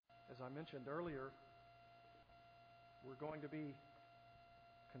mentioned earlier, we're going to be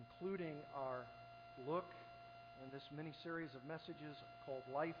concluding our look in this mini-series of messages called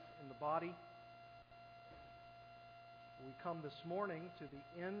Life in the Body. We come this morning to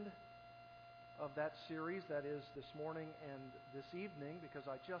the end of that series, that is this morning and this evening, because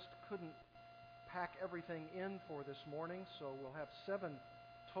I just couldn't pack everything in for this morning, so we'll have 7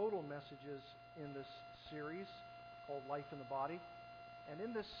 total messages in this series called Life in the Body. And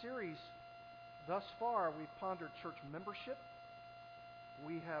in this series, thus far, we've pondered church membership.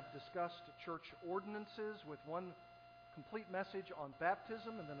 We have discussed church ordinances with one complete message on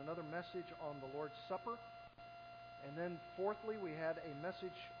baptism and then another message on the Lord's Supper. And then fourthly, we had a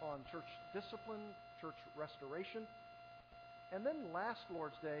message on church discipline, church restoration. And then last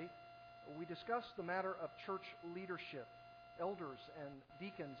Lord's Day, we discussed the matter of church leadership, elders and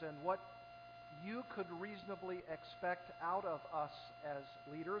deacons, and what you could reasonably expect out of us as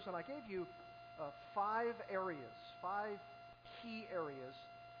leaders. And I gave you 5 key areas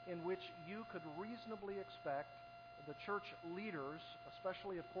in which you could reasonably expect the church leaders,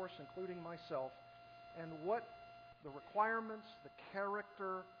 especially, of course, including myself, and what the requirements, the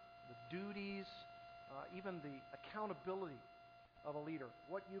character, the duties, even the accountability of a leader,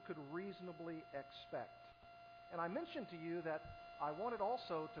 what you could reasonably expect. And I mentioned to you that I wanted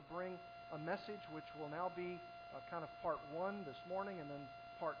also to bring a message which will now be kind of part 1 this morning and then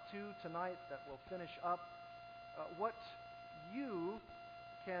part 2 tonight that will finish up what you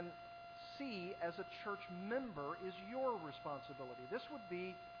can see as a church member is your responsibility. This would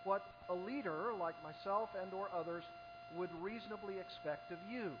be what a leader like myself and or others would reasonably expect of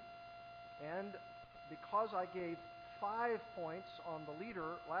you. And because I gave 5 points on the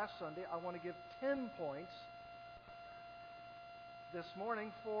leader last Sunday, I want to give 10 points this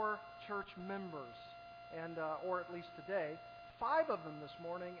morning for church members, and or at least today. 5 of them this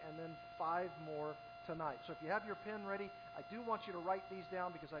morning, and then 5 more tonight. So if you have your pen ready, I do want you to write these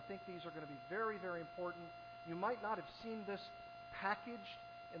down because I think these are going to be very, very important. You might not have seen this packaged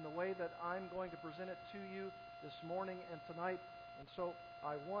in the way that I'm going to present it to you this morning and tonight, and so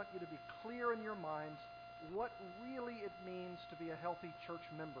I want you to be clear in your minds what really it means to be a healthy church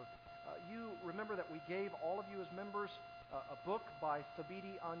member. You remember that we gave all of you as members a book by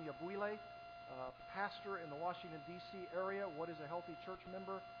Thabiti Anyabwile, pastor in the Washington, D.C. area, What is a Healthy Church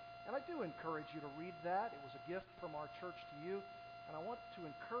Member? And I do encourage you to read that. It was a gift from our church to you, and I want to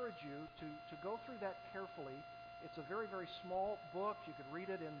encourage you to go through that carefully. It's a very, very small book. You could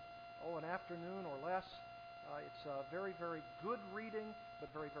read it in, an afternoon or less. It's a very, very good reading, but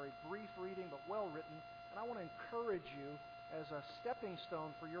very, very brief reading, but well written. And I want to encourage you as a stepping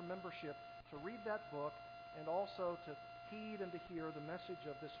stone for your membership to read that book and also to heed and to hear the message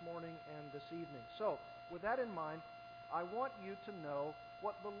of this morning and this evening. So, with that in mind, I want you to know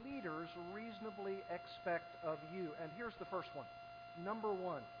what the leaders reasonably expect of you. And here's the first one. Number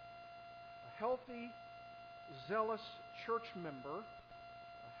 1, a healthy, zealous church member,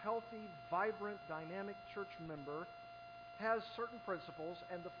 a healthy, vibrant, dynamic church member has certain principles,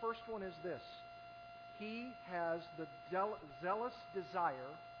 and the first one is this. He has the zealous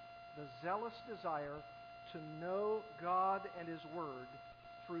desire to know God and His Word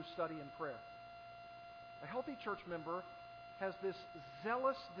through study and prayer. A healthy church member has this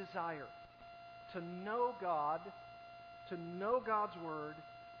zealous desire to know God, to know God's Word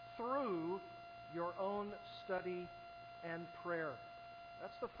through your own study and prayer.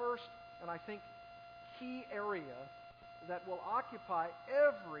 That's the first, and I think, key area that will occupy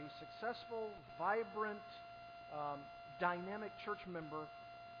every successful, vibrant, dynamic church member,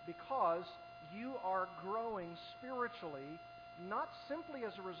 because you are growing spiritually, not simply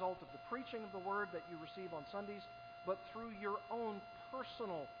as a result of the preaching of the Word that you receive on Sundays, but through your own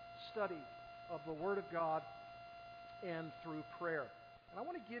personal study of the Word of God and through prayer. And I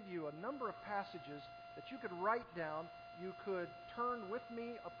want to give you a number of passages that you could write down. You could turn with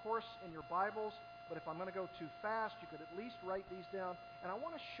me, of course, in your Bibles, but if I'm going to go too fast, you could at least write these down. And I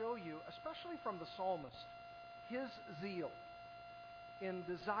want to show you, especially from the psalmist, his zeal in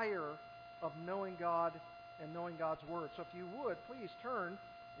desire of knowing God and knowing God's Word. So if you would, please turn,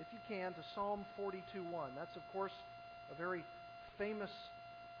 if you can, to Psalm 42:1. That's, of course, a very famous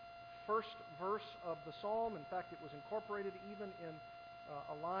first verse of the psalm. In fact, it was incorporated even in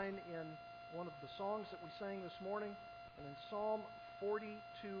a line in one of the songs that we sang this morning. And in Psalm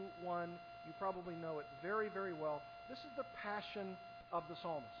 42:1, you probably know it very, very well. This is the passion of the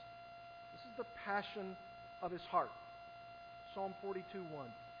psalmist. This is the passion of his heart. Psalm 42:1.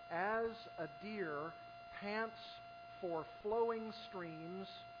 As a deer pants for flowing streams,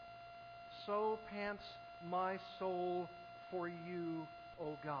 so pants my soul for you,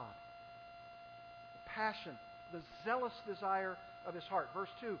 O God. passion, the zealous desire of his heart. Verse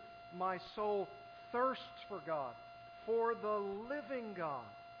 2, my soul thirsts for God, for the living God.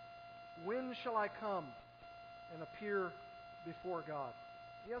 When shall I come and appear before God?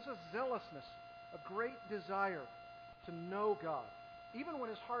 He has a zealousness, a great desire to know God, even when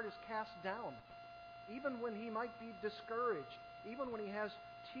his heart is cast down, even when he might be discouraged, even when he has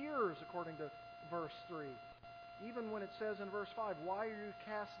tears, according to verse 3. Even when it says in verse 5, why are you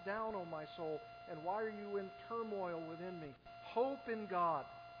cast down, O my soul, and why are you in turmoil within me? Hope in God,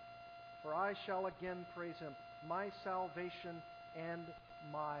 for I shall again praise him, my salvation and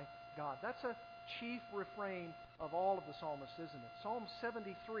my God. That's a chief refrain of all of the psalmists, isn't it? Psalm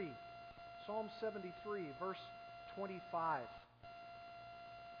 73, verse 25.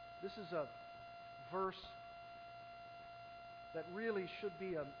 This is a verse that really should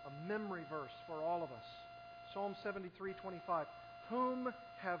be a memory verse for all of us. Psalm 73:25. Whom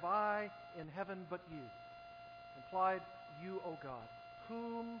have I in heaven but you? Implied, you, O God.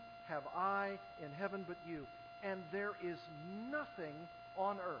 Whom have I in heaven but you? And there is nothing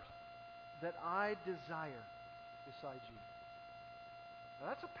on earth that I desire besides you. Now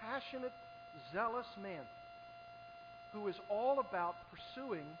that's a passionate, zealous man who is all about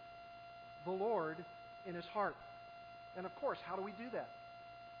pursuing the Lord in his heart. And of course, how do we do that?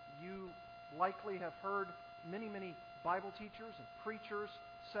 You likely have heard many Bible teachers and preachers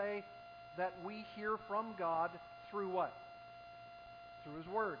say that we hear from God through what? Through his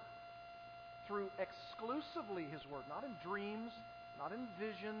Word. Through exclusively his Word. Not in dreams, not in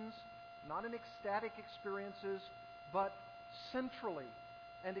visions, not in ecstatic experiences, but centrally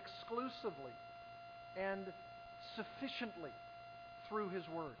and exclusively and sufficiently through his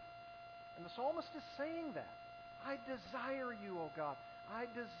Word. And the psalmist is saying that. I desire you, O God. I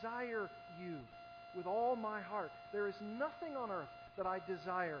desire you with all my heart. There is nothing on earth that I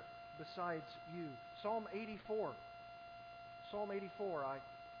desire besides you. Psalm 84. Psalm 84. I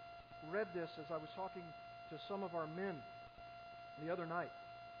read this as I was talking to some of our men the other night.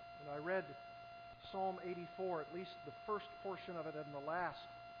 And I read Psalm 84, at least the first portion of it and the last,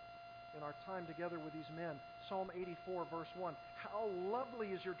 in our time together with these men. Psalm 84, verse 1. How lovely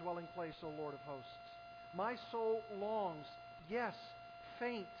is your dwelling place, O Lord of hosts. My soul longs, yes,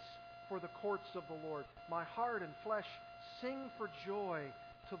 faints for the courts of the Lord. My heart and flesh sing for joy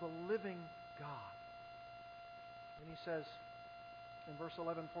to the living God. And he says in verse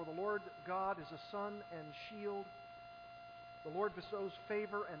 11, for the Lord God is a sun and shield. The Lord bestows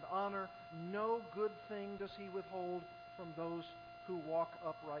favor and honor. No good thing does he withhold from those who walk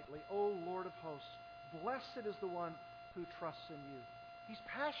uprightly. O Lord of hosts, blessed is the one who trusts in you. He's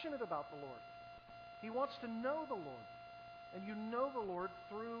passionate about the Lord. He wants to know the Lord. And you know the Lord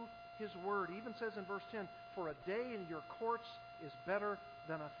through his word. He even says in verse 10, for a day in your courts is better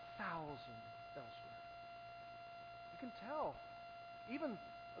than 1,000 elsewhere. You can tell. Even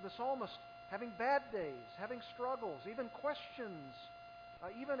the psalmist having bad days, having struggles, even questions,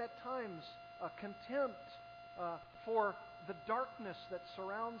 even at times contempt for the darkness that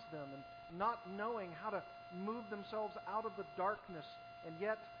surrounds them and not knowing how to move themselves out of the darkness. And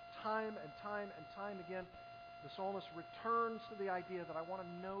yet, time and time again, the psalmist returns to the idea that I want to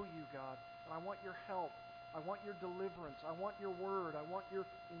know you, God, and I want your help. I want your deliverance. I want your word. I want your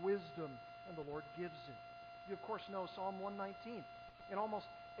wisdom. And the Lord gives it. You, of course, know Psalm 119. In almost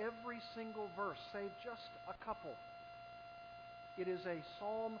every single verse, save just a couple, it is a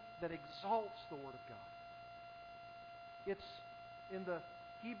psalm that exalts the Word of God. It's in the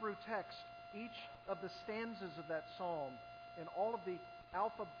Hebrew text, each of the stanzas of that psalm, in all of the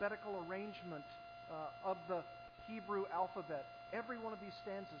alphabetical arrangement of the Hebrew alphabet, every one of these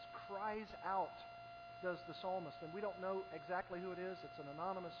stanzas cries out, does the psalmist. And we don't know exactly who it is. It's an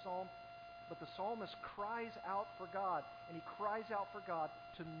anonymous psalm. But the psalmist cries out for God, and he cries out for God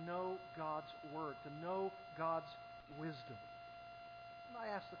to know God's Word, to know God's wisdom. And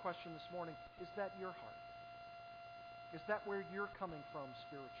I ask the question this morning, is that your heart? Is that where you're coming from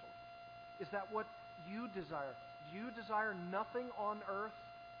spiritually? Is that what you desire? Do you desire nothing on earth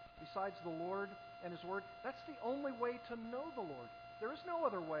besides the Lord and his Word? That's the only way to know the Lord. There is no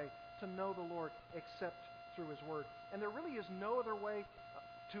other way to know the Lord except through his Word. And there really is no other way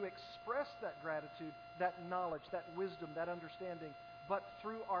to express that gratitude, that knowledge, that wisdom, that understanding, but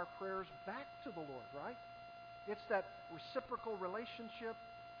through our prayers back to the Lord, right? It's that reciprocal relationship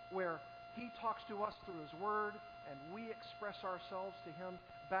where he talks to us through his Word, and we express ourselves to him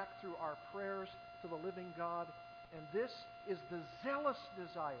back through our prayers to the living God. And this is the zealous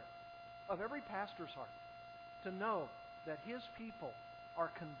desire of every pastor's heart, to know that his people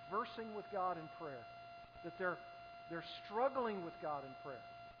are conversing with God in prayer, that they're struggling with God in prayer,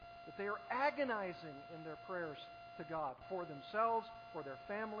 that they are agonizing in their prayers to God for themselves, for their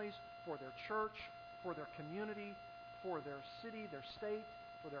families, for their church, for their community, for their city, their state,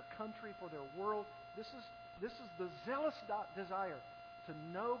 for their country, for their world. This is the zealous desire to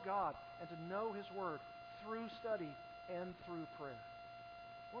know God and to know His Word through study and through prayer.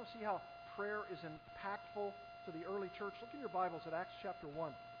 I want to see how prayer is impactful to the early church. Look in your Bibles at Acts chapter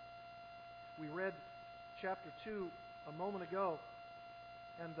 1. We read chapter 2 a moment ago,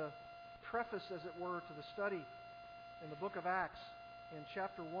 and the preface, as it were, to the study in the book of Acts in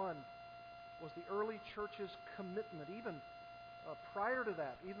chapter 1 was the early church's commitment, even prior to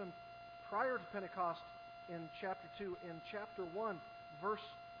that, even prior to Pentecost in chapter 2. In chapter 1, verse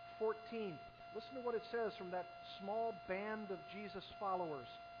 14, listen to what it says from that small band of Jesus followers,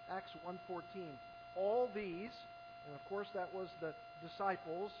 Acts 1:14. All these, and of course that was the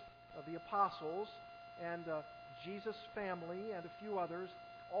disciples, the apostles, and Jesus' family, and a few others,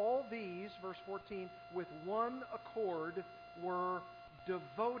 all these, verse 14, with one accord were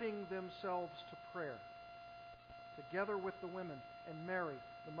devoting themselves to prayer, together with the women and Mary,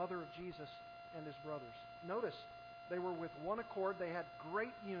 the mother of Jesus, and his brothers. Notice, they were with one accord, they had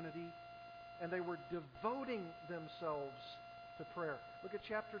great unity, and they were devoting themselves to prayer. Look at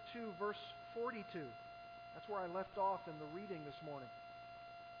chapter 2, verse 42. That's where I left off in the reading this morning.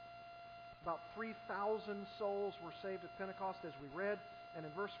 About 3,000 souls were saved at Pentecost, as we read. And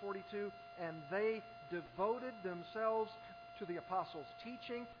in verse 42, and they devoted themselves to the apostles'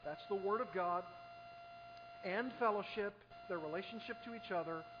 teaching, that's the Word of God, and fellowship, their relationship to each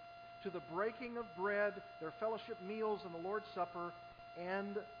other, to the breaking of bread, their fellowship meals and the Lord's Supper,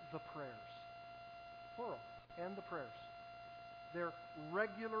 and the prayers. Plural, and the prayers. Their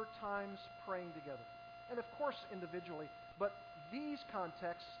regular times praying together. And of course individually, but these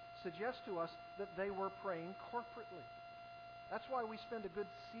contexts suggest to us that they were praying corporately. That's why we spend a good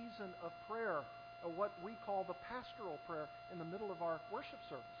season of prayer, what we call the pastoral prayer, in the middle of our worship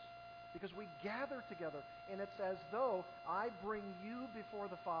service. Because we gather together, and it's as though I bring you before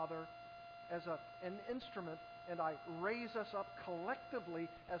the Father as an instrument, and I raise us up collectively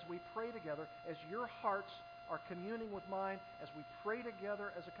as we pray together, as your hearts are communing with mine, as we pray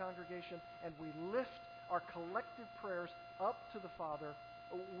together as a congregation, and we lift our collective prayers up to the Father.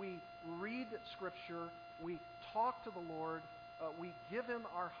 We read Scripture, we talk to the Lord, we give Him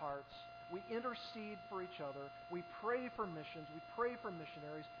our hearts, we intercede for each other, we pray for missions, we pray for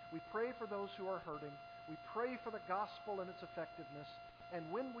missionaries, we pray for those who are hurting, we pray for the gospel and its effectiveness, and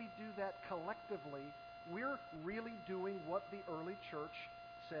when we do that collectively, we're really doing what the early church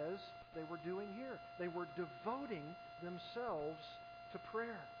says they were doing here. They were devoting themselves to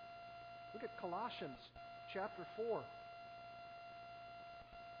prayer. Look at Colossians chapter 4.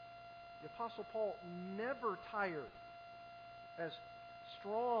 The Apostle Paul never tired, as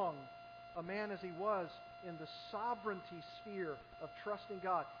strong a man as he was in the sovereignty sphere of trusting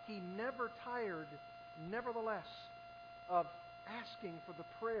God. He never tired, nevertheless, of asking for the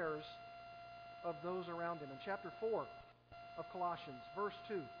prayers of those around him. In chapter 4 of Colossians, verse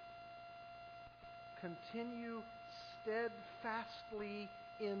 2, continue steadfastly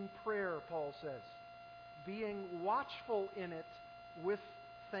in prayer, Paul says, being watchful in it with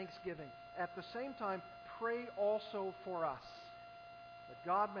thanksgiving. At the same time, pray also for us, that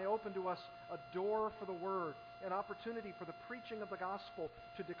God may open to us a door for the Word, an opportunity for the preaching of the gospel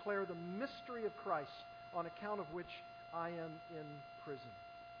to declare the mystery of Christ, on account of which I am in prison.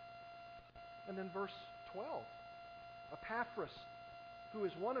 And then verse 12, Epaphras, who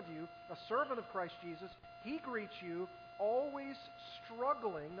is one of you, a servant of Christ Jesus, he greets you, always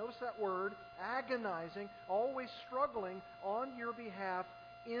struggling, notice that word, agonizing, always struggling on your behalf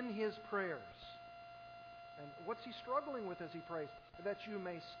in his prayers. And what's he struggling with as he prays? That you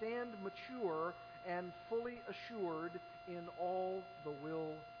may stand mature and fully assured in all the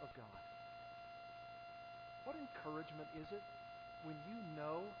will of God. What encouragement is it when you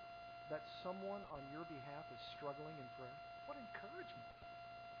know that someone on your behalf is struggling in prayer? What encouragement!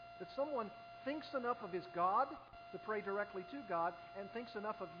 That someone thinks enough of his God to pray directly to God and thinks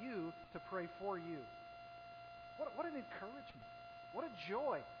enough of you to pray for you. What an encouragement. What a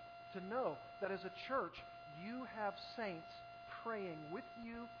joy to know that as a church you have saints praying with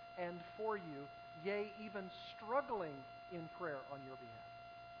you and for you, yea, even struggling in prayer on your behalf.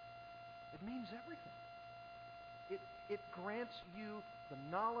 It means everything. It grants you the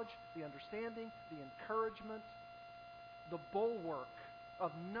knowledge, the understanding, the encouragement, the bulwark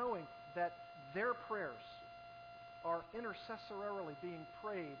of knowing that their prayers are intercessorially being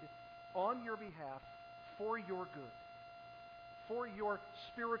prayed on your behalf for your good, for your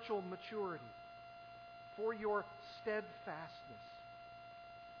spiritual maturity, for your steadfastness.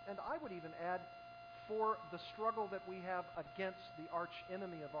 and I would even add, for the struggle that we have against the arch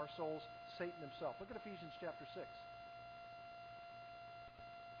enemy of our souls, Satan himself. Look at Ephesians chapter 6.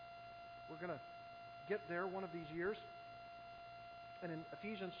 We're going to get there one of these years. And in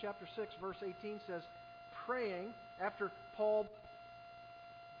Ephesians chapter 6, verse 18 says, praying, after Paul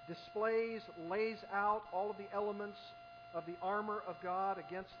lays out all of the elements of the armor of God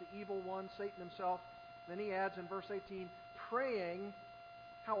against the evil one, Satan himself, then he adds in verse 18, praying,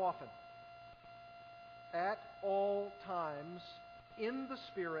 how often? At all times, in the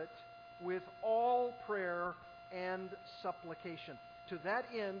Spirit, with all prayer and supplication. To that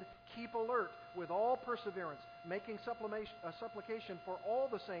end, keep alert with all perseverance, making supplication for all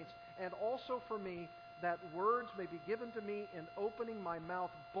the saints, and also for me, that words may be given to me in opening my mouth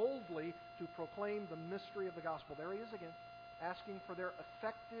boldly to proclaim the mystery of the gospel. There he is again, asking for their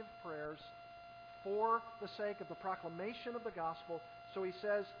effective prayers for the sake of the proclamation of the gospel. So he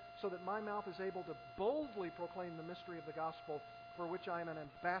says, so that my mouth is able to boldly proclaim the mystery of the gospel, for which I am an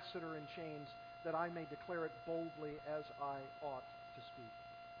ambassador in chains, that I may declare it boldly as I ought to speak.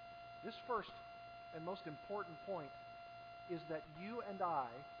 This first and most important point is that you and I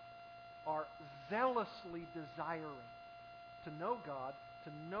are zealously desiring to know God,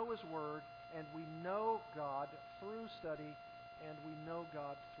 to know His Word, and we know God through study, and we know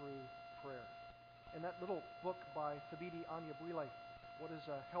God through prayer. In that little book by Thabiti Anyabwile, What is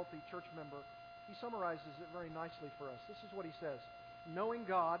a Healthy Church Member, he summarizes it very nicely for us. This is what he says. Knowing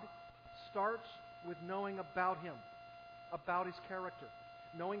God starts with knowing about Him, about His character.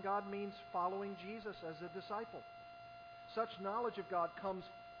 Knowing God means following Jesus as a disciple. Such knowledge of God comes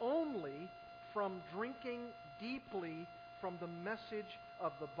only from drinking deeply from the message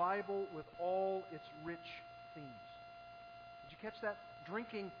of the Bible with all its rich themes. Did you catch that?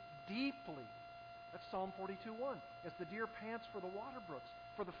 Drinking deeply. That's Psalm 42:1. As the deer pants for the water brooks,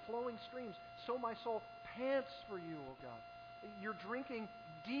 for the flowing streams, so my soul pants for you, O God. You're drinking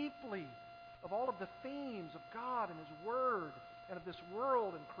deeply of all of the themes of God and His Word, and of this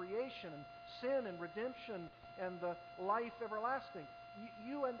world and creation and sin and redemption and the life everlasting.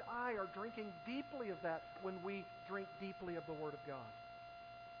 You and I are drinking deeply of that when we drink deeply of the Word of God.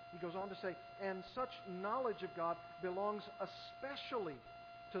 He goes on to say, and such knowledge of God belongs especially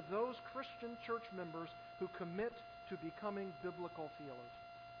to those Christian church members who commit to becoming biblical theologians.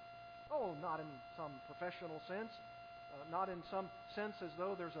 Oh, not in some professional sense, not in some sense as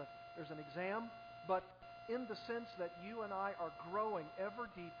though there's an exam, but in the sense that you and I are growing ever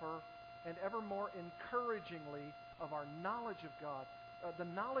deeper and ever more encouragingly of our knowledge of God, the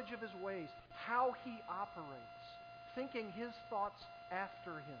knowledge of His ways, how He operates, thinking His thoughts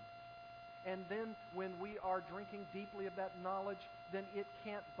after Him. And then when we are drinking deeply of that knowledge, then it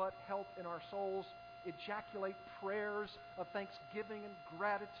can't but help in our souls ejaculate prayers of thanksgiving and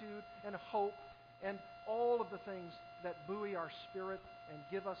gratitude and hope and all of the things that buoy our spirit and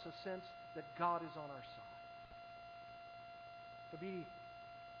give us a sense that God is on our side. Thabiti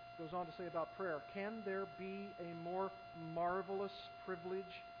goes on to say about prayer, can there be a more marvelous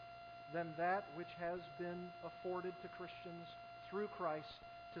privilege than that which has been afforded to Christians through Christ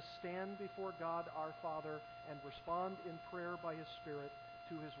to stand before God our Father and respond in prayer by His Spirit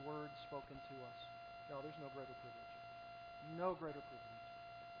to His Word spoken to us? No, there's no greater privilege. No greater privilege.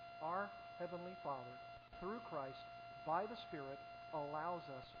 Our Heavenly Father, through Christ, by the Spirit, allows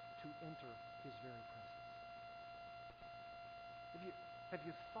us to enter His very presence. Have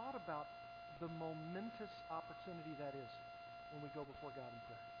you thought about the momentous opportunity that is when we go before God in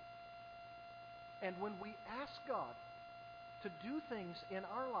prayer? And when we ask God to do things in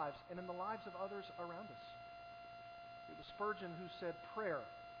our lives and in the lives of others around us. It was Spurgeon who said, prayer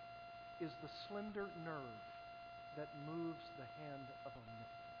is the slender nerve that moves the hand of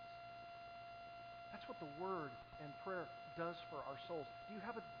omnipotence. That's what the Word and prayer does for our souls. Do you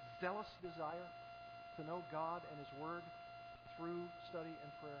have a zealous desire to know God and His Word through study and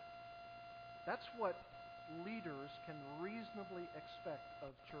prayer? That's what leaders can reasonably expect of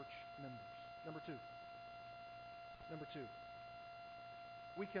church members. Number two.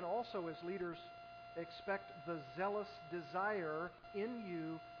 We can also, as leaders, expect the zealous desire in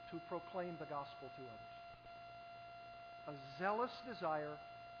you to proclaim the gospel to others. A zealous desire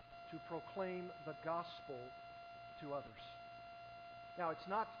to proclaim the gospel to others. Now, it's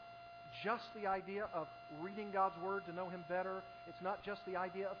not just the idea of reading God's Word to know Him better. It's not just the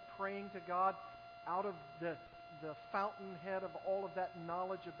idea of praying to God out of the fountainhead of all of that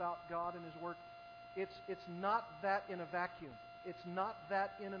knowledge about God and His Word. It's not that in a vacuum. It's not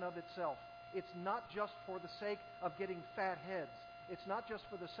that in and of itself. It's not just for the sake of getting fat heads. It's not just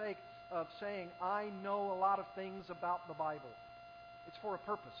for the sake of saying, I know a lot of things about the Bible. It's for a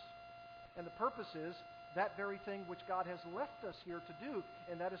purpose. And the purpose is that very thing which God has left us here to do,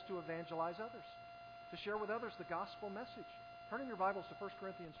 and that is to evangelize others, to share with others the gospel message. Turn in your Bibles to 1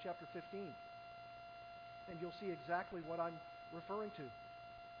 Corinthians chapter 15, and you'll see exactly what I'm referring to.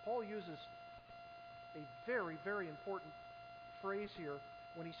 Paul uses a very, very important phrase here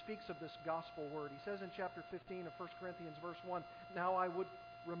when he speaks of this gospel word. He says in chapter 15 of 1 Corinthians verse 1, "Now I would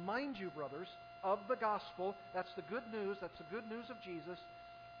remind you, brothers, of the gospel." That's the good news. That's the good news of Jesus.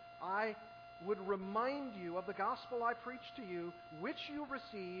 "I would remind you of the gospel I preached to you, which you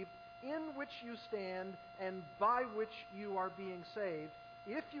received, in which you stand, and by which you are being saved,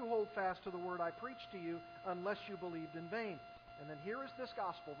 if you hold fast to the word I preached to you, unless you believed in vain." And then here is this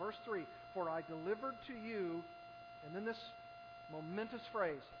gospel, verse 3, "For I delivered to you," and then this momentous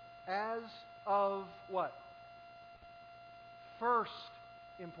phrase, "as of" what? First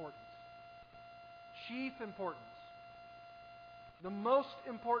importance. Chief importance. The most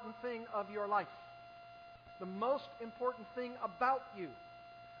important thing of your life. The most important thing about you.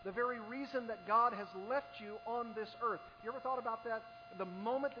 The very reason that God has left you on this earth. You ever thought about that? The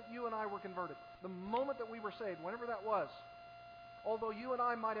moment that you and I were converted, the moment that we were saved, whenever that was, although you and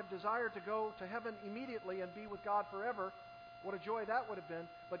I might have desired to go to heaven immediately and be with God forever, what a joy that would have been.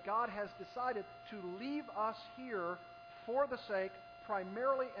 But God has decided to leave us here for the sake,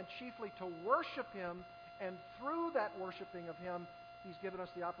 primarily and chiefly, to worship Him. And through that worshiping of Him, He's given us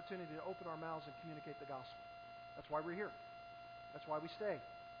the opportunity to open our mouths and communicate the gospel. That's why we're here. That's why we stay.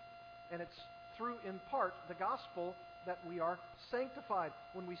 And it's through, in part, the gospel that we are sanctified.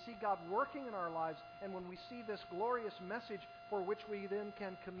 When we see God working in our lives, and when we see this glorious message for which we then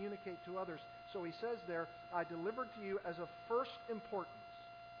can communicate to others. So he says there, "I delivered to you as of first importance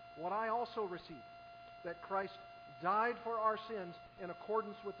what I also received, that Christ died for our sins in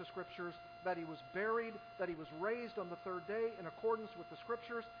accordance with the Scriptures, that He was buried, that He was raised on the third day in accordance with the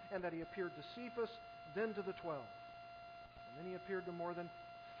Scriptures, and that He appeared to Cephas, then to the 12. And then He appeared to more than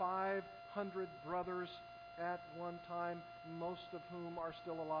 500 brothers at one time, most of whom are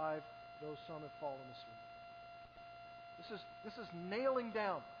still alive, though some have fallen asleep." This is nailing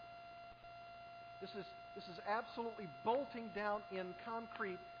down. This is absolutely bolting down in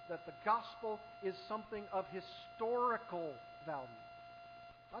concrete that the gospel is something of historical value.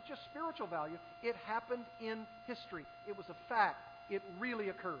 Not just spiritual value. It happened in history. It was a fact. It really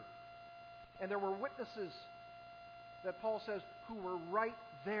occurred. And there were witnesses that Paul says who were right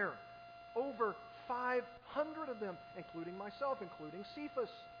there. Over 500 of them, including myself, including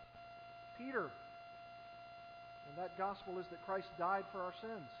Cephas, Peter. And that gospel is that Christ died for our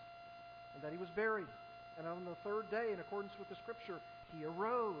sins, and that He was buried. And on the third day, in accordance with the Scripture, He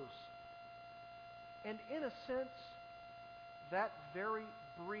arose. And in a sense, that very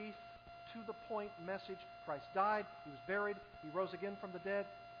brief, to-the-point message, Christ died, He was buried, He rose again from the dead,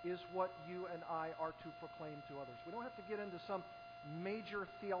 is what you and I are to proclaim to others. We don't have to get into some major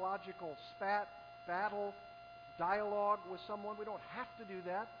theological spat, battle, dialogue with someone. We don't have to do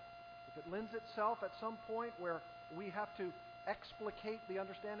that. If it lends itself at some point where we have to explicate the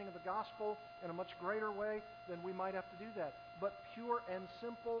understanding of the gospel in a much greater way, then we might have to do that. But pure and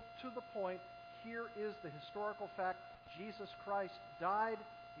simple, to the point, here is the historical fact. Jesus Christ died,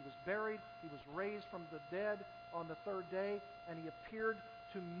 He was buried, He was raised from the dead on the third day, and He appeared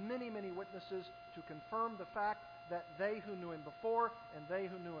to many, many witnesses to confirm the fact that they who knew Him before and they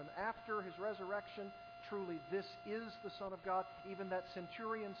who knew Him after His resurrection, truly this is the Son of God. Even that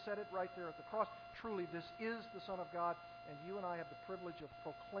centurion said it right there at the cross. Truly this is the Son of God, and you and I have the privilege of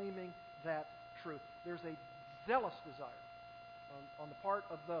proclaiming that truth. There's a zealous desire on the part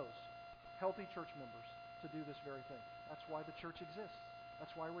of those healthy church members to do this very thing. That's why the church exists.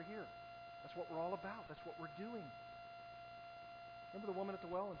 That's why we're here. That's what we're all about. That's what we're doing. Remember the woman at the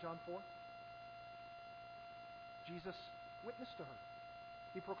well in John 4? Jesus witnessed to her.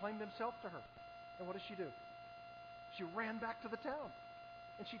 He proclaimed Himself to her. And what does she do? She ran back to the town.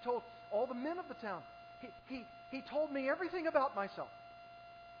 And she told all the men of the town, He told me everything about myself.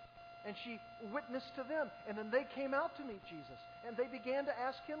 And she witnessed to them. And then they came out to meet Jesus. And they began to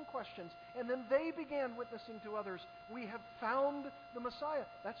ask Him questions. And then they began witnessing to others. We have found the Messiah.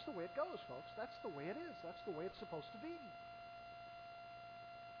 That's the way it goes, folks. That's the way it is. That's the way it's supposed to be.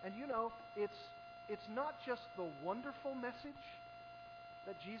 And you know, it's not just the wonderful message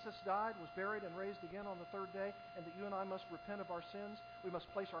that Jesus died, was buried, and raised again on the third day, and that you and I must repent of our sins. We must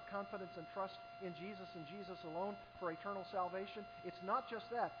place our confidence and trust in Jesus and Jesus alone for eternal salvation. It's not just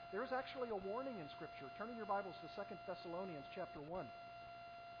that. There's actually a warning in Scripture. Turn in your Bibles to 2 Thessalonians chapter 1.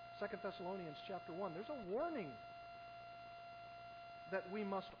 2 Thessalonians chapter 1. There's a warning that we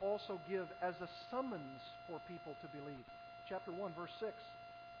must also give as a summons for people to believe. chapter 1, verse 6.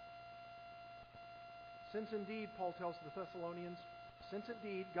 Since indeed, Paul tells the Thessalonians, since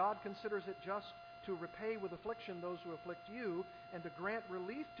indeed God considers it just to repay with affliction those who afflict you, and to grant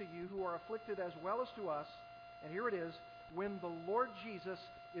relief to you who are afflicted as well as to us. And here it is, when the Lord Jesus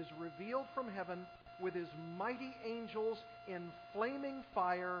is revealed from heaven with his mighty angels in flaming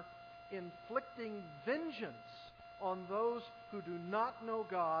fire, inflicting vengeance on those who do not know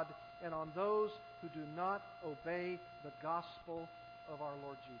God and on those who do not obey the gospel of our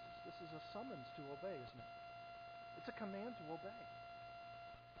Lord Jesus. This is a summons to obey, isn't it? It's a command to obey.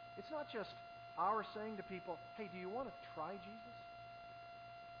 It's not just our saying to people, hey, do you want to try Jesus?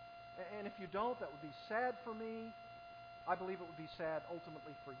 And if you don't, that would be sad for me. I believe it would be sad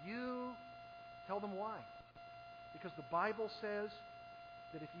ultimately for you. Tell them why. Because the Bible says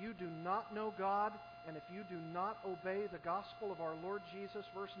that if you do not know God and if you do not obey the gospel of our Lord Jesus,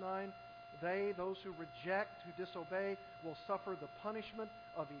 verse 9, those who reject, who disobey, will suffer the punishment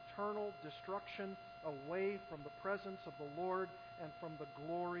of eternal destruction away from the presence of the Lord and from the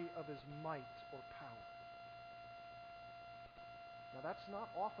glory of his might or power. Now that's not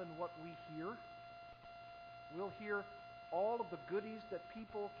often what we hear. We'll hear all of the goodies that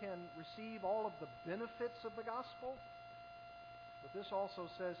people can receive, all of the benefits of the gospel. But this also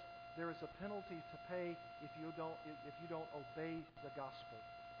says there is a penalty to pay if you don't obey the gospel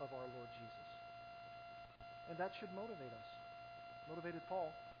of our Lord Jesus. And that should motivate us. Motivated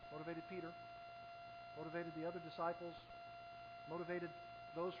Paul, motivated Peter, motivated the other disciples, motivated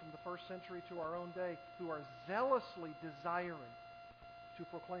those from the first century to our own day who are zealously desiring to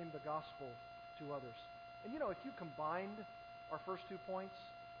proclaim the gospel to others. And if you combined our first 2 points,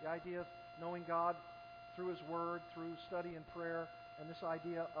 the idea of knowing God through his word, through study and prayer, and this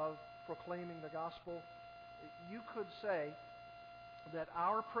idea of proclaiming the gospel, you could say that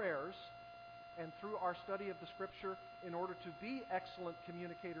our prayers and through our study of the Scripture, in order to be excellent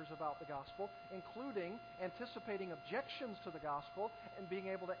communicators about the gospel, including anticipating objections to the gospel and being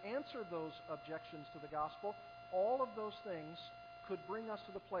able to answer those objections to the gospel, all of those things could bring us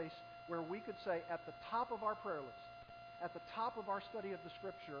to the place where we could say at the top of our prayer list, at the top of our study of the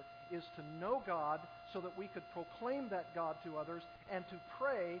Scripture, is to know God so that we could proclaim that God to others and to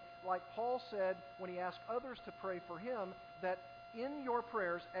pray like Paul said when he asked others to pray for him, that in your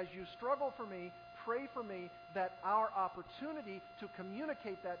prayers, as you struggle for me, pray for me that our opportunity to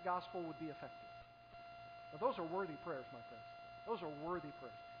communicate that gospel would be effective. Now, those are worthy prayers, my friends. Those are worthy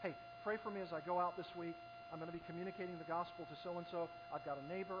prayers. Hey, pray for me as I go out this week. I'm going to be communicating the gospel to so-and-so. I've got a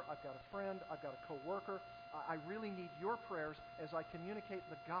neighbor. I've got a friend. I've got a co-worker. I really need your prayers as I communicate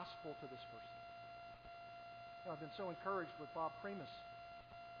the gospel to this person. I've been so encouraged with Bob Primus,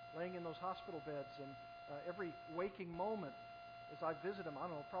 laying in those hospital beds, and every waking moment as I visit him,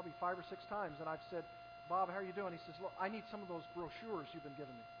 I don't know, probably 5 or 6 times, and I've said, Bob, how are you doing? He says, look, I need some of those brochures you've been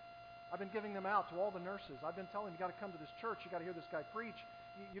giving me. I've been giving them out to all the nurses. I've been telling them, you got to come to this church. You got to hear this guy preach.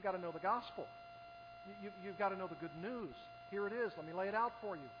 You got to know the gospel. You've got to know the good news. Here it is. Let me lay it out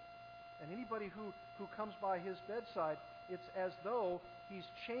for you. And anybody who comes by his bedside, it's as though he's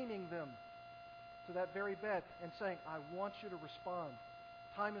chaining them to that very bed and saying, I want you to respond.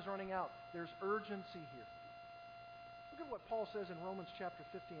 Time is running out. There's urgency here. Look at what Paul says in Romans chapter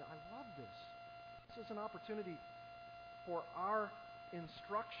 15. I love this. This is an opportunity for our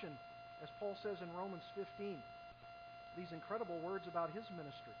instruction, as Paul says in Romans 15. These incredible words about his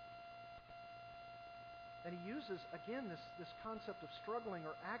ministry. And he uses, again, this concept of struggling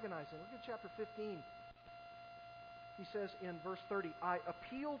or agonizing. Look at chapter 15. He says in verse 30, I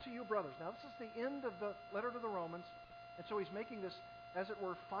appeal to you, brothers. Now, this is the end of the letter to the Romans. And so he's making this, as it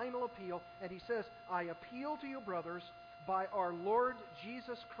were, final appeal. And he says, I appeal to you, brothers, by our Lord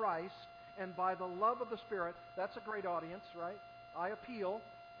Jesus Christ and by the love of the Spirit. That's a great audience, right? I appeal.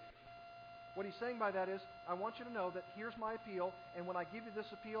 What he's saying by that is, I want you to know that here's my appeal, and when I give you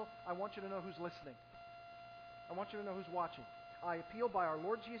this appeal, I want you to know who's listening. I want you to know who's watching. I appeal by our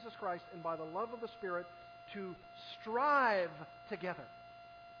Lord Jesus Christ and by the love of the Spirit to strive together.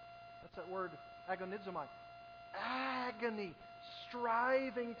 That's that word, agonizomai. Agony.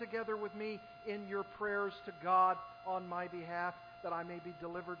 Striving together with me in your prayers to God on my behalf, that I may be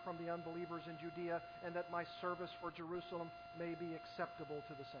delivered from the unbelievers in Judea, and that my service for Jerusalem may be acceptable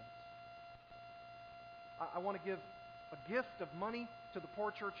to the saints. I want to give a gift of money to the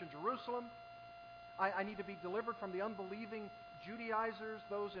poor church in Jerusalem. I need to be delivered from the unbelieving Judaizers,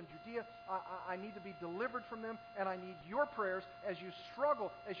 those in Judea. I need to be delivered from them, and I need your prayers as you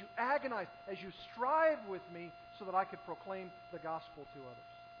struggle, as you agonize, as you strive with me so that I could proclaim the gospel to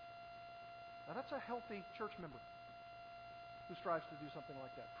others. Now that's a healthy church member who strives to do something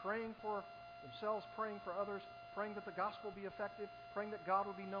like that. Praying for themselves, praying for others, praying that the gospel be effective, praying that God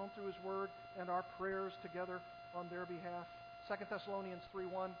will be known through His Word, and our prayers together on their behalf. 2 Thessalonians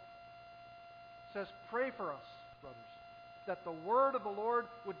 3:1 says, "Pray for us, brothers, that the word of the Lord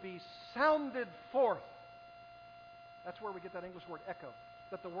would be sounded forth." That's where we get that English word echo.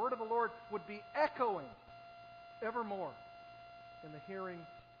 That the word of the Lord would be echoing evermore in the hearing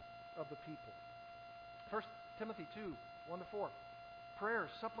of the people. 1 Timothy 2:1-4.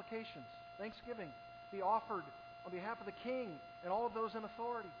 Prayers, supplications, thanksgiving be offered on behalf of the king and all of those in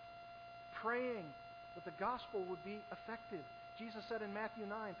authority, praying that the gospel would be effective. Jesus said in Matthew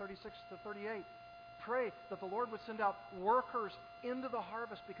 9:36-38, "Pray that the Lord would send out workers into the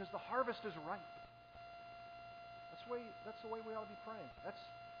harvest because the harvest is ripe." That's the way we ought to be praying.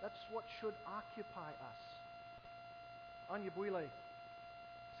 That's what should occupy us. Anya Buile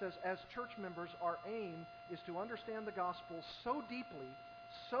says, as church members, our aim is to understand the gospel so deeply,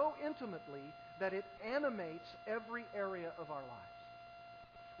 so intimately, that it animates every area of our lives.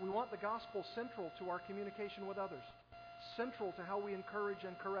 We want the gospel central to our communication with others, central to how we encourage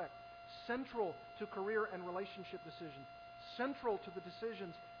and correct, central to career and relationship decisions, central to the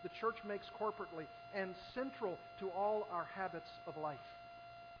decisions the church makes corporately, and central to all our habits of life.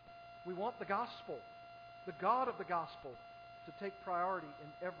 We want the gospel, the God of the gospel, to take priority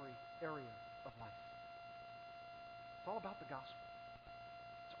in every area of life. It's all about the gospel.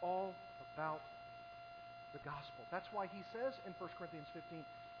 It's all about the gospel. That's why he says in 1 Corinthians 15,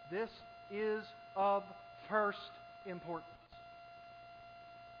 this is of first importance.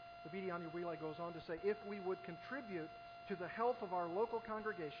 The B.D. Anyabwile goes on to say, if we would contribute to the health of our local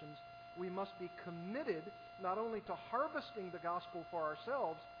congregations, we must be committed not only to harvesting the gospel for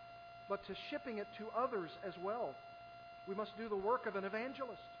ourselves, but to shipping it to others as well. We must do the work of an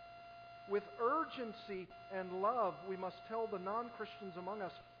evangelist. With urgency and love, we must tell the non-Christians among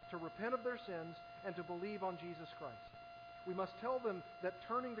us to repent of their sins and to believe on Jesus Christ. We must tell them that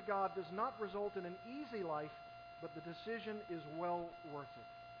turning to God does not result in an easy life, but the decision is well worth it.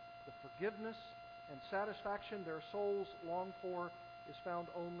 The forgiveness and satisfaction their souls long for is found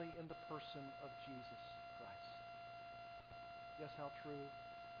only in the person of Jesus Christ. Yes, how true.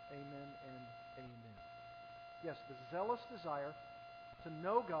 Amen and amen. Yes, the zealous desire to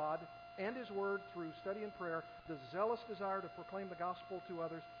know God and His Word through study and prayer, the zealous desire to proclaim the gospel to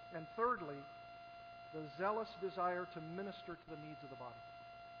others, and thirdly, the zealous desire to minister to the needs of the body.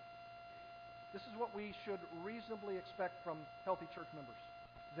 This is what we should reasonably expect from healthy church members.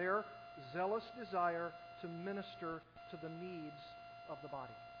 Their zealous desire to minister to the needs of the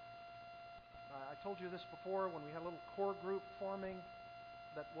body. I told you this before when we had a little core group forming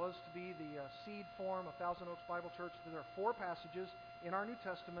that was to be the seed form of Thousand Oaks Bible Church. There are 4 passages in our New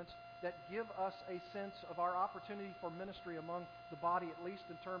Testaments that give us a sense of our opportunity for ministry among the body, at least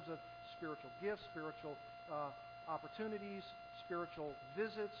in terms of spiritual gifts, spiritual opportunities, spiritual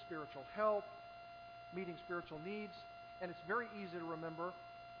visits, spiritual help, meeting spiritual needs. And it's very easy to remember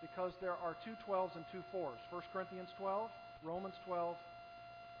because there are 2 12s and 2 4s. 1 Corinthians 12, Romans 12,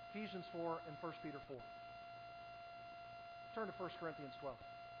 Ephesians 4, and 1 Peter 4. Turn to 1 Corinthians 12.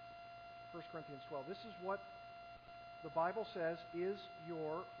 1 Corinthians 12. This is what the Bible says is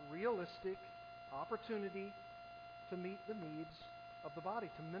your realistic opportunity to meet the needs of the body,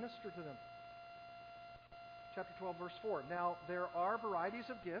 to minister to them. Chapter 12, verse 4. Now, there are varieties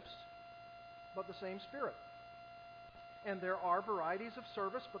of gifts, but the same Spirit. And there are varieties of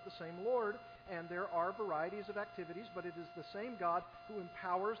service, but the same Lord. And there are varieties of activities, but it is the same God who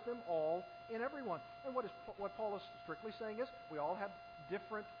empowers them all in everyone. And what Paul is strictly saying is, we all have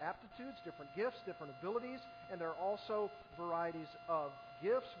different aptitudes, different gifts, different abilities, and there are also varieties of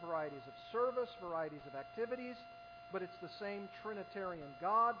gifts, varieties of service, varieties of activities, but it's the same Trinitarian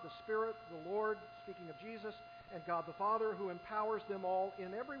God, the Spirit, the Lord, speaking of Jesus, and God the Father, who empowers them all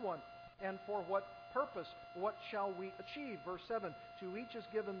in everyone. And for what purpose? What shall we achieve? Verse 7, to each is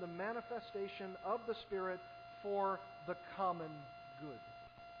given the manifestation of the Spirit for the common good.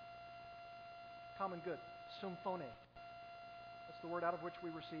 Common good. Symphone. That's the word out of which we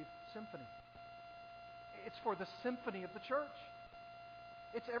receive symphony. It's for the symphony of the church.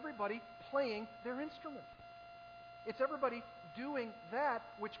 It's everybody playing their instrument. It's everybody doing that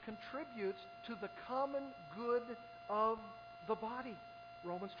which contributes to the common good of the body.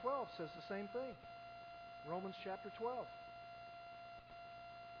 Romans 12 says the same thing. Romans chapter 12.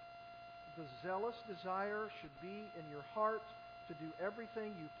 The zealous desire should be in your heart to do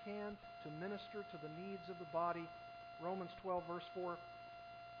everything you can to minister to the needs of the body. Romans 12 verse 4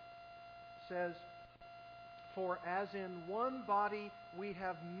 says, for as in one body we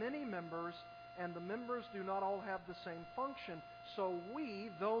have many members, and the members do not all have the same function, so we,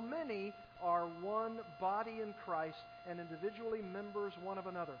 though many, are one body in Christ and individually members one of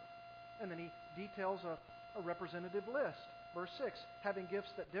another. And then he details a representative list. Verse 6, having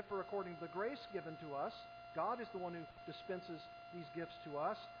gifts that differ according to the grace given to us. God is the one who dispenses these gifts to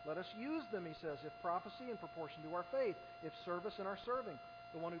us. Let us use them, he says, if prophecy in proportion to our faith, if service in our serving,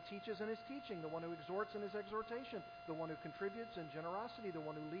 the one who teaches in his teaching, the one who exhorts in his exhortation, the one who contributes in generosity, the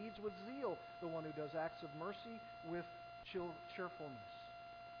one who leads with zeal, the one who does acts of mercy with cheerfulness.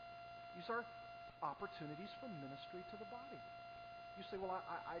 These are opportunities for ministry to the body. You say, well,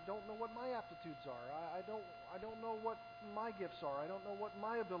 I don't know what my aptitudes are. I don't know what my gifts are. I don't know what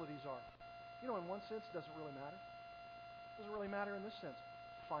my abilities are. You know, in one sense, it doesn't really matter. It doesn't really matter in this sense.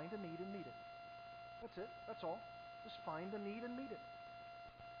 Find a need and meet it. That's it. That's all. Just find a need and meet it.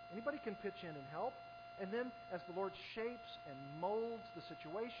 Anybody can pitch in and help. And then as the Lord shapes and molds the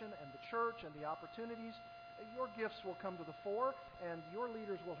situation and the church and the opportunities, your gifts will come to the fore, and your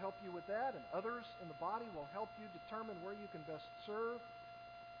leaders will help you with that, and others in the body will help you determine where you can best serve.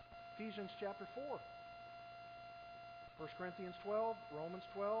 Ephesians chapter 4. 1 Corinthians 12, Romans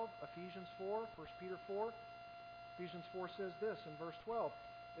 12, Ephesians 4, 1 Peter 4. Ephesians 4 says this in verse 12,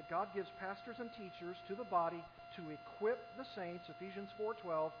 that God gives pastors and teachers to the body to equip the saints, Ephesians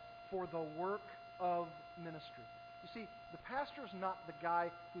 4:12, for the work of ministry. You see, the pastor's not the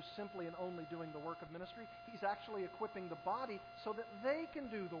guy who's simply and only doing the work of ministry. He's actually equipping the body so that they can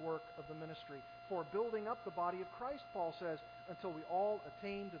do the work of the ministry for building up the body of Christ, Paul says, until we all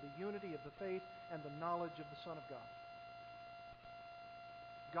attain to the unity of the faith and the knowledge of the Son of God.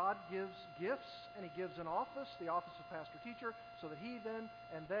 God gives gifts, and he gives an office, the office of pastor-teacher, so that he then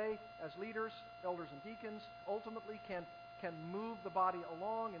and they, as leaders, elders and deacons, ultimately can move the body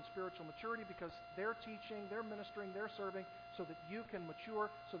along in spiritual maturity because they're teaching, they're ministering, they're serving, so that you can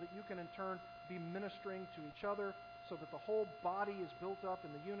mature, so that you can in turn be ministering to each other, so that the whole body is built up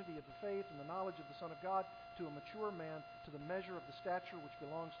in the unity of the faith and the knowledge of the Son of God to a mature man, to the measure of the stature which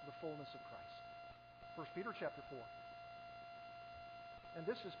belongs to the fullness of Christ. 1 Peter chapter 4. And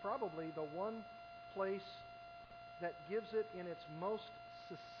this is probably the one place that gives it in its most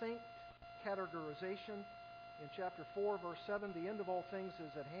succinct categorization. In chapter 4, verse 7, the end of all things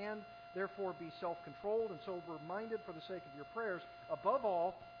is at hand. Therefore be self-controlled and sober-minded for the sake of your prayers. Above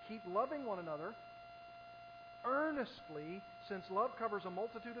all, keep loving one another earnestly, since love covers a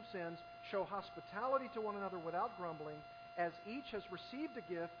multitude of sins. Show hospitality to one another without grumbling. As each has received a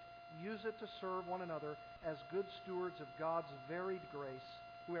gift, use it to serve one another as good stewards of God's varied grace.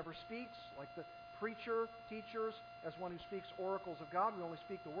 Whoever speaks, like the preacher, teachers, as one who speaks oracles of God, we only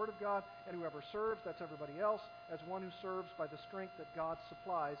speak the word of God. And whoever serves, that's everybody else, as one who serves by the strength that God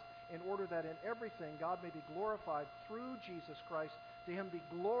supplies, in order that in everything God may be glorified through Jesus Christ. To him be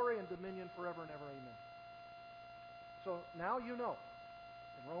glory and dominion forever and ever. Amen. So now you know.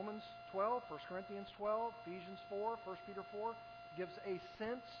 In Romans 12, 1 Corinthians 12, Ephesians 4, 1 Peter 4, gives a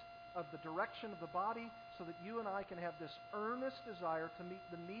sense of the direction of the body so that you and I can have this earnest desire to meet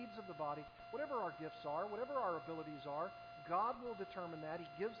the needs of the body. Whatever our gifts are, whatever our abilities are, God will determine that. He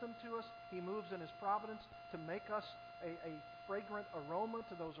gives them to us. He moves in His providence to make us a fragrant aroma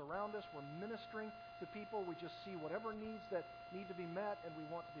to those around us. We're ministering to people. We just see whatever needs that need to be met, and we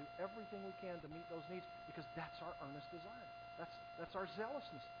want to do everything we can to meet those needs because that's our earnest desire. That's our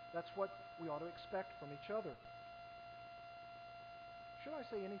zealousness. That's what we ought to expect from each other. Should I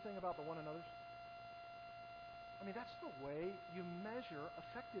say anything about the one another's? I mean, that's the way you measure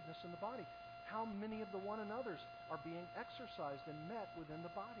effectiveness in the body. How many of the one another's are being exercised and met within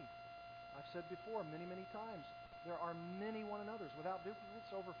the body? I've said before many, many times, there are many one another's. Without duplicates,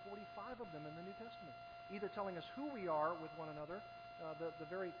 over 45 of them in the New Testament. Either telling us who we are with one another, the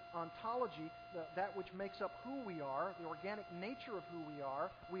very ontology, that which makes up who we are, the organic nature of who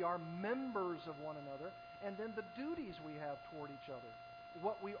we are members of one another, and then the duties we have toward each other.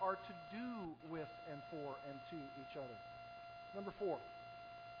 What we are to do with and for and to each other. Number 4,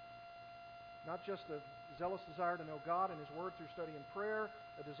 not just a zealous desire to know God and His Word through study and prayer,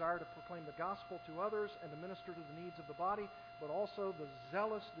 a desire to proclaim the gospel to others and to minister to the needs of the body, but also the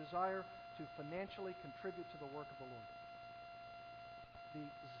zealous desire to financially contribute to the work of the Lord. The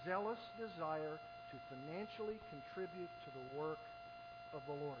zealous desire to financially contribute to the work of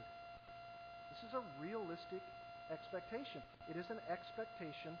the Lord. This is a realistic expectation. It is an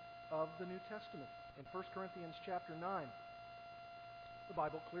expectation of the New Testament. In 1 Corinthians chapter 9, the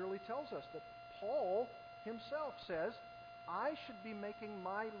Bible clearly tells us that Paul himself says, I should be making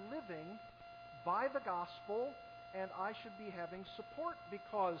my living by the gospel, and I should be having support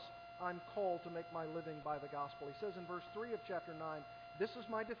because I'm called to make my living by the gospel. He says in verse 3 of chapter 9, this is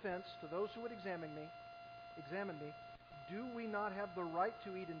my defense to those who would examine me. do we not have the right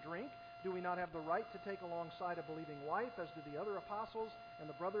to eat and drink? Do we not have the right to take alongside a believing wife, as do the other apostles and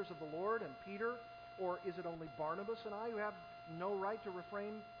the brothers of the Lord and Peter? Or is it only Barnabas and I who have no right to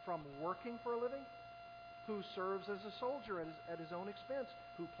refrain from working for a living? Who serves as a soldier at his own expense?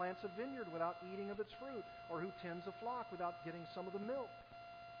 Who plants a vineyard without eating of its fruit? Or who tends a flock without getting some of the milk?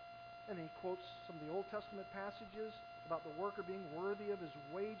 And he quotes some of the Old Testament passages about the worker being worthy of his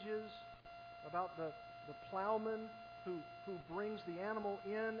wages, about the plowman who brings the animal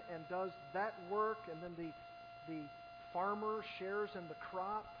in and does that work, and then the farmer shares in the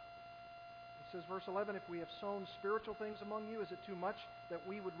crop. It says, verse 11, if we have sown spiritual things among you, is it too much that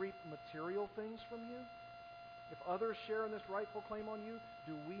we would reap material things from you? If others share in this rightful claim on you,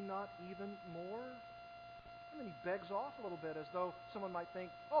 do we not even more? And then he begs off a little bit, as though someone might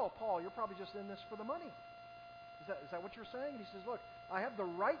think, oh, Paul, you're probably just in this for the money. Is that what you're saying? And he says, look, I have the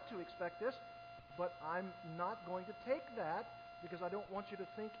right to expect this, but I'm not going to take that because I don't want you to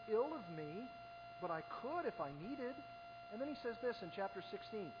think ill of me, but I could if I needed. And then he says this in chapter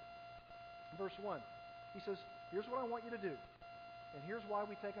 16, verse 1. He says, here's what I want you to do, and here's why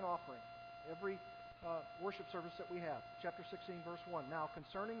we take an offering every worship service that we have. Chapter 16, verse 1. Now,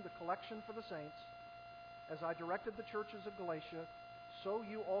 concerning the collection for the saints, as I directed the churches of Galatia, so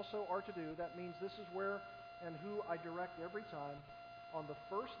you also are to do. That means this is where and who I direct every time. On the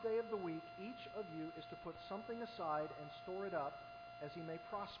first day of the week, each of you is to put something aside and store it up as he may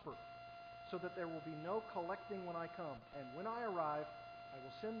prosper, so that there will be no collecting when I come. And when I arrive, I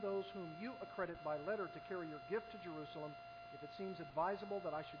will send those whom you accredit by letter to carry your gift to Jerusalem. If it seems advisable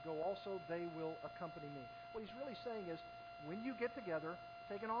that I should go also, they will accompany me. What he's really saying is, when you get together,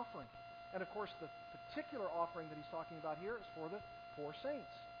 take an offering. And of course, the particular offering that he's talking about here is for the four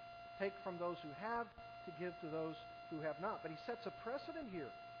saints. Take from those who have to give to those who have not. But he sets a precedent here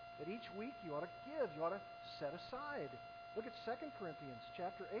that each week you ought to give, you ought to set aside. Look at 2 Corinthians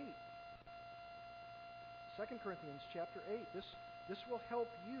chapter 8. 2 Corinthians chapter 8. This will help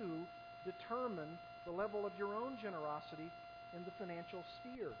you determine the level of your own generosity in the financial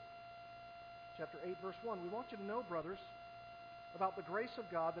sphere. Chapter 8, verse 1. We want you to know, brothers, about the grace of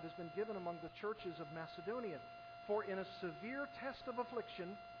God that has been given among the churches of Macedonia. For in a severe test of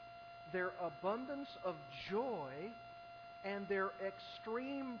affliction, their abundance of joy and their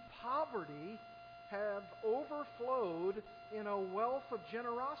extreme poverty have overflowed in a wealth of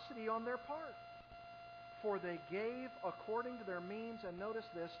generosity on their part. For they gave according to their means, and notice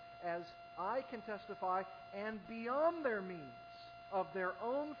this, as I can testify, and beyond their means, of their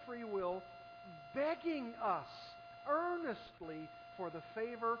own free will, begging us earnestly for the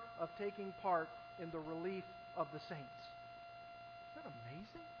favor of taking part in the relief of the saints. Isn't that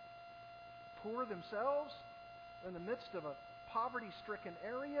amazing? Poor themselves, in the midst of a poverty-stricken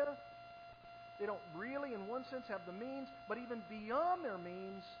area. They don't really, in one sense, have the means, but even beyond their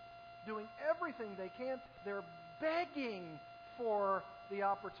means, doing everything they can, they're begging for the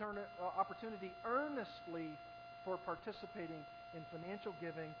opportunity earnestly for participating in financial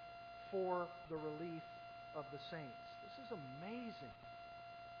giving for the relief of the saints. This is amazing.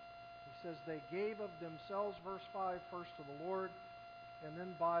 He says they gave of themselves, verse 5, first to the Lord, and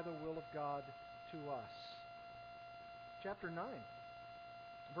then by the will of God to us. Chapter 9,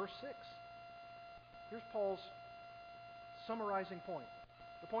 verse 6. Here's Paul's summarizing point.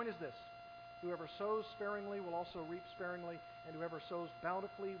 The point is this: whoever sows sparingly will also reap sparingly, and whoever sows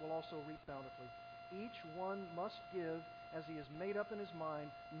bountifully will also reap bountifully. Each one must give as he is made up in his mind,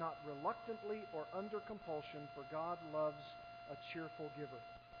 not reluctantly or under compulsion, for God loves a cheerful giver.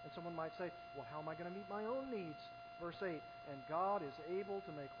 And someone might say, well, how am I going to meet my own needs? Verse 8, and God is able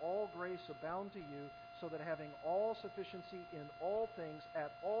to make all grace abound to you, so that having all sufficiency in all things at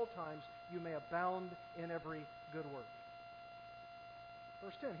all times, you may abound in every good work.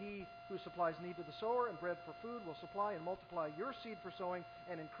 Verse 10, he who supplies need to the sower and bread for food will supply and multiply your seed for sowing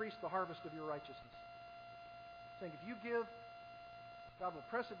and increase the harvest of your righteousness. Saying if you give, God will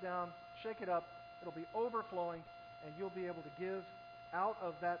press it down, shake it up, it'll be overflowing, and you'll be able to give out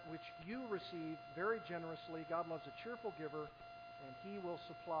of that which you receive very generously. God loves a cheerful giver, and he will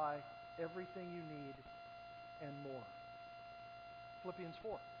supply everything you need and more. Philippians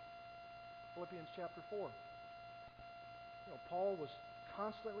 4. Philippians chapter 4. Paul was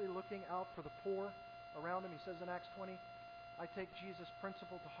constantly looking out for the poor around him. He says in Acts 20, I take Jesus'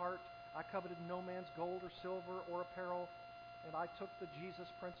 principle to heart. I coveted no man's gold or silver or apparel, and I took the Jesus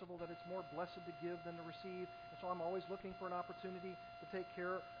principle that it's more blessed to give than to receive. And so I'm always looking for an opportunity to take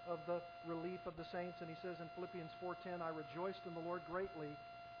care of the relief of the saints. And he says in Philippians 4:10, I rejoiced in the Lord greatly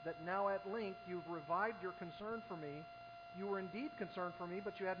that now at length you've revived your concern for me. You were indeed concerned for me,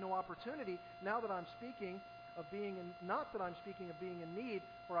 but you had no opportunity. Now that I'm speaking, of being in, not that I'm speaking of being in need,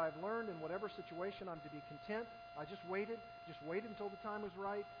 for I've learned in whatever situation I'm to be content. I just waited until the time was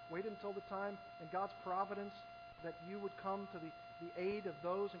right, waited until the time in God's providence that you would come to the aid of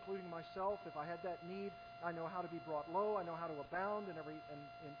those, including myself, if I had that need. I know how to be brought low. I know how to abound in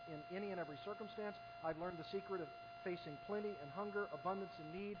any and every circumstance. I've learned the secret of facing plenty and hunger, abundance and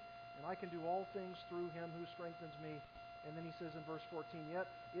need, and I can do all things through Him who strengthens me. And then he says in verse 14, yet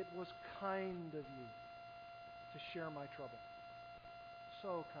it was kind of you to share my trouble.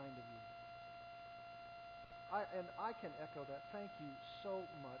 So kind of you. I can echo that. Thank you so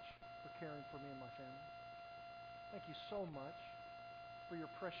much for caring for me and my family. Thank you so much for your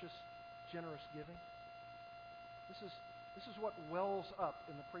precious, generous giving. This is what wells up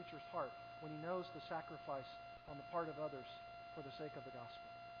in the preacher's heart when he knows the sacrifice on the part of others for the sake of the gospel.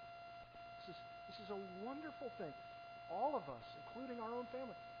 This is a wonderful thing. All of us, including our own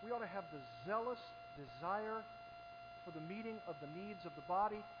family, we ought to have the zealous desire for the meeting of the needs of the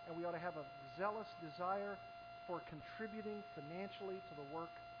body, and we ought to have a zealous desire for contributing financially to the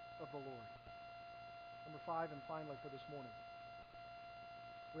work of the Lord. Number 5, and finally for this morning,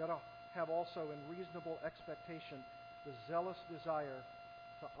 we ought to have also in reasonable expectation the zealous desire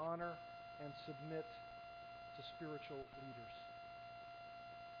to honor and submit to spiritual leaders.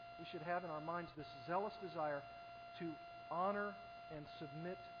 We should have in our minds this zealous desire to honor and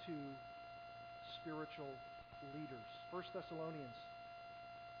submit to spiritual leaders. 1 Thessalonians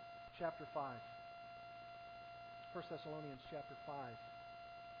chapter 5. 1 Thessalonians chapter 5,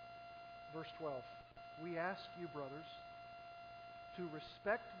 verse 12. We ask you, brothers, to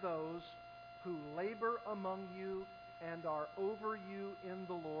respect those who labor among you and are over you in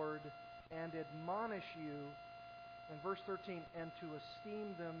the Lord and admonish you, and verse 13, and to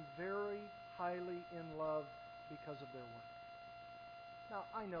esteem them very highly in love because of their work. Now,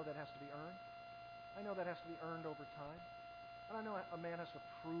 I know that has to be earned. I know that has to be earned over time. And I know a man has to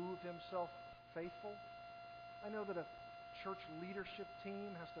prove himself faithful. I know that a church leadership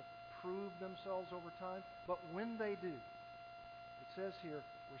team has to prove themselves over time. But when they do, it says here,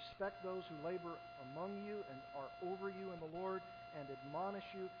 respect those who labor among you and are over you in the Lord, and admonish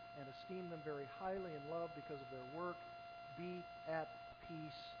you and esteem them very highly in love because of their work. Be at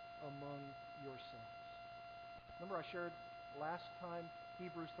peace among yourselves. Remember I shared last time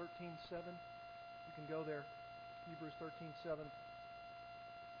Hebrews 13:7? You can go there. Hebrews 13:7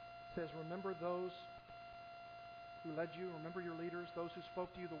 says, remember those who led you, remember your leaders, those who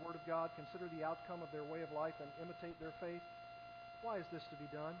spoke to you the word of God, consider the outcome of their way of life and imitate their faith. Why is this to be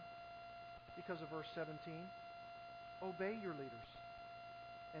done? Because of verse 17. Obey your leaders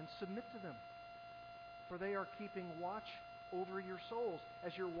and submit to them, for they are keeping watch over your souls.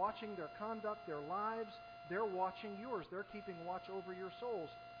 As you're watching their conduct, their lives, they're watching yours. They're keeping watch over your souls.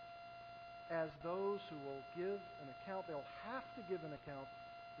 As those who will give an account, they'll have to give an account.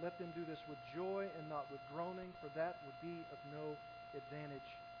 Let them do this with joy and not with groaning, for that would be of no advantage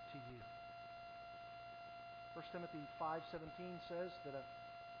to you. 1 Timothy 5:17 says that a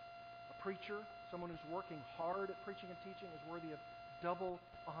preacher, someone who's working hard at preaching and teaching, is worthy of double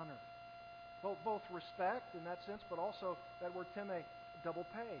honor. Both respect in that sense, but also that word time, double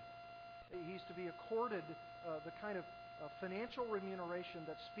pay. He's to be accorded the kind of financial remuneration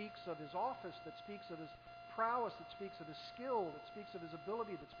that speaks of his office, that speaks of his prowess, that speaks of his skill, that speaks of his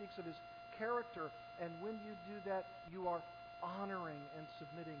ability, that speaks of his character. And when you do that, you are honoring and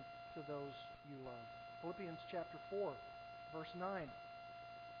submitting to those you love. Philippians chapter 4, verse 9.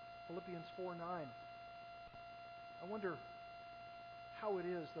 Philippians 4:9. I wonder how it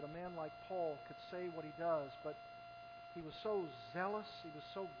is that a man like Paul could say what he does, but he was so zealous, he was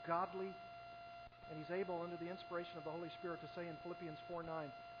so godly, and he's able, under the inspiration of the Holy Spirit, to say in Philippians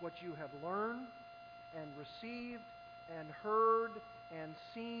 4:9, what you have learned and received and heard and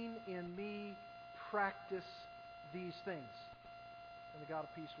seen in me, practice these things, and the God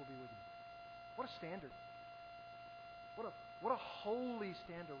of peace will be with you. What a standard. What a holy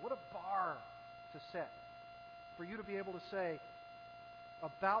standard. What a bar to set for you to be able to say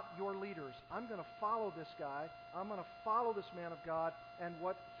about your leaders, I'm going to follow this guy, I'm going to follow this man of God, and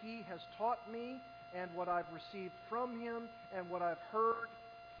what he has taught me, and what I've received from him, and what I've heard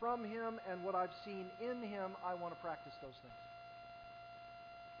from him, and what I've seen in him, I want to practice those things.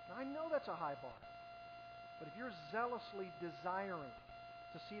 Now, I know that's a high bar, but if you're zealously desiring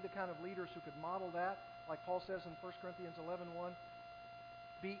to see the kind of leaders who could model that, like Paul says in 1 Corinthians 11:1,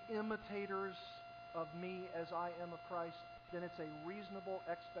 be imitators of me as I am of Christ, then it's a reasonable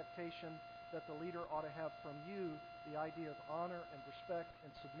expectation that the leader ought to have from you the idea of honor and respect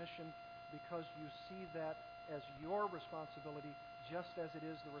and submission, because you see that as your responsibility, just as it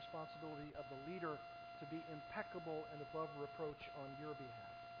is the responsibility of the leader to be impeccable and above reproach on your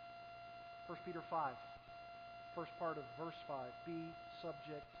behalf. 1 Peter 5, first part of verse 5, be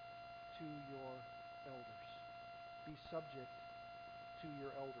subject to your elders. Be subject to your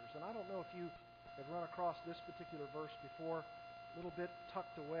elders. And I don't know if you have run across this particular verse before, a little bit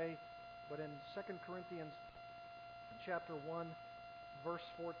tucked away, but in 2 Corinthians chapter 1, verse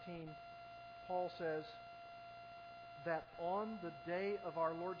 14, Paul says that on the day of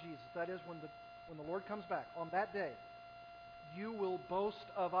our Lord Jesus, that is when the Lord comes back, on that day, you will boast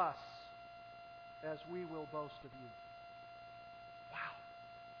of us as we will boast of you. Wow.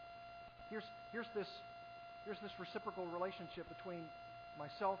 Here's this reciprocal relationship between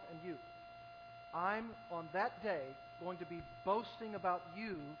myself and you. I'm, on that day, going to be boasting about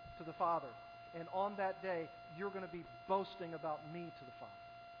you to the Father. And on that day, you're going to be boasting about me to the Father.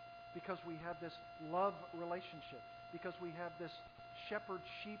 Because we have this love relationship. Because we have this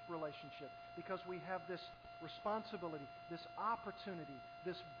shepherd-sheep relationship. Because we have this responsibility, this opportunity,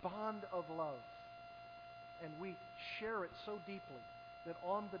 this bond of love. And we share it so deeply that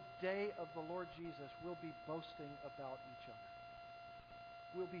on the day of the Lord Jesus, we'll be boasting about each other.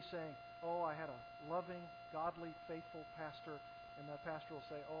 We'll be saying, oh, I had a loving, godly, faithful pastor. And that pastor will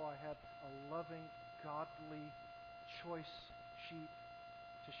say, oh, I had a loving, godly, choice sheep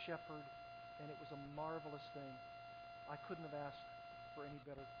to shepherd. And it was a marvelous thing. I couldn't have asked for any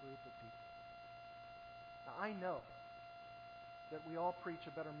better group of people. Now, I know that we all preach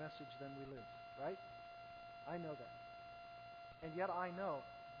a better message than we live, right? I know that. And yet I know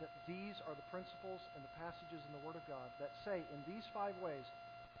that these are the principles and the passages in the Word of God that say in these 5 ways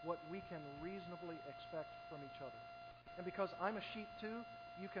what we can reasonably expect from each other. And because I'm a sheep too,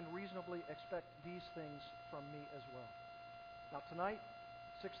 you can reasonably expect these things from me as well. Now tonight,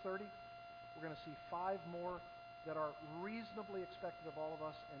 6:30, we're going to see 5 more that are reasonably expected of all of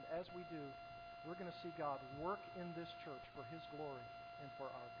us. And as we do, we're going to see God work in this church for His glory and for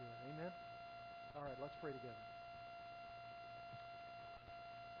our good. Amen? All right, let's pray together.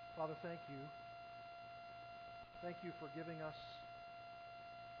 Father, thank you. Thank you for giving us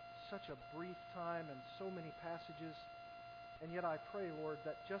such a brief time and so many passages. And yet I pray, Lord,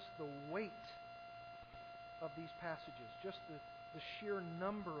 that just the weight of these passages, just the sheer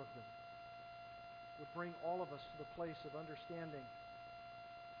number of them, would bring all of us to the place of understanding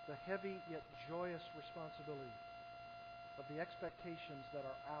the heavy yet joyous responsibility of the expectations that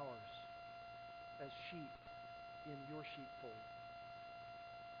are ours as sheep in your sheepfold.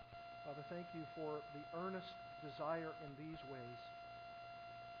 Father, thank you for the earnest desire in these ways.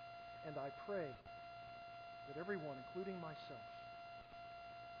 And I pray that everyone, including myself,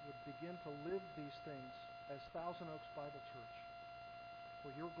 would begin to live these things as Thousand Oaks Bible Church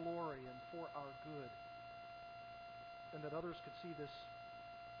for your glory and for our good. And that others could see this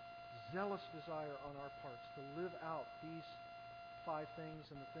zealous desire on our parts to live out these 5 things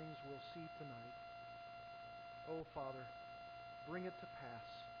and the things we'll see tonight. Oh, Father, bring it to pass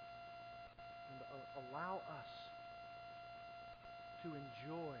and allow us to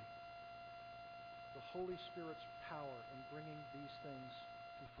enjoy the Holy Spirit's power in bringing these things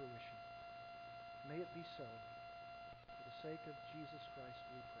to fruition. May it be so. For the sake of Jesus Christ,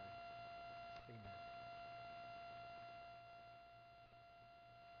 we pray.